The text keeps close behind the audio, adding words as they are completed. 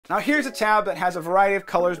Now here's a tab that has a variety of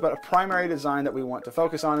colors, but a primary design that we want to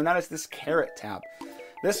focus on, and that is this carrot tab.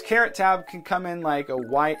 This carrot tab can come in like a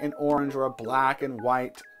white and orange or a black and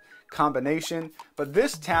white combination, but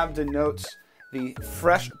this tab denotes the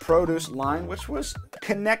fresh produce line, which was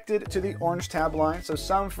connected to the orange tab line. So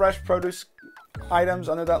some fresh produce items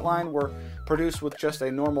under that line were produced with just a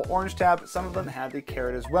normal orange tab. Some of them had the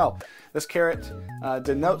carrot as well. This carrot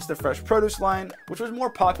denotes the fresh produce line, which was more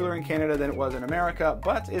popular in Canada than it was in America,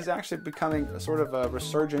 but is actually becoming a sort of a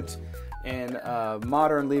resurgent in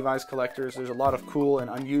modern Levi's collectors. There's a lot of cool and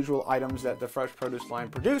unusual items that the fresh produce line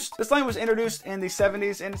produced. This line was introduced in the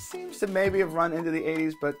 70s and seems to maybe have run into the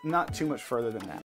 80s, but not too much further than that.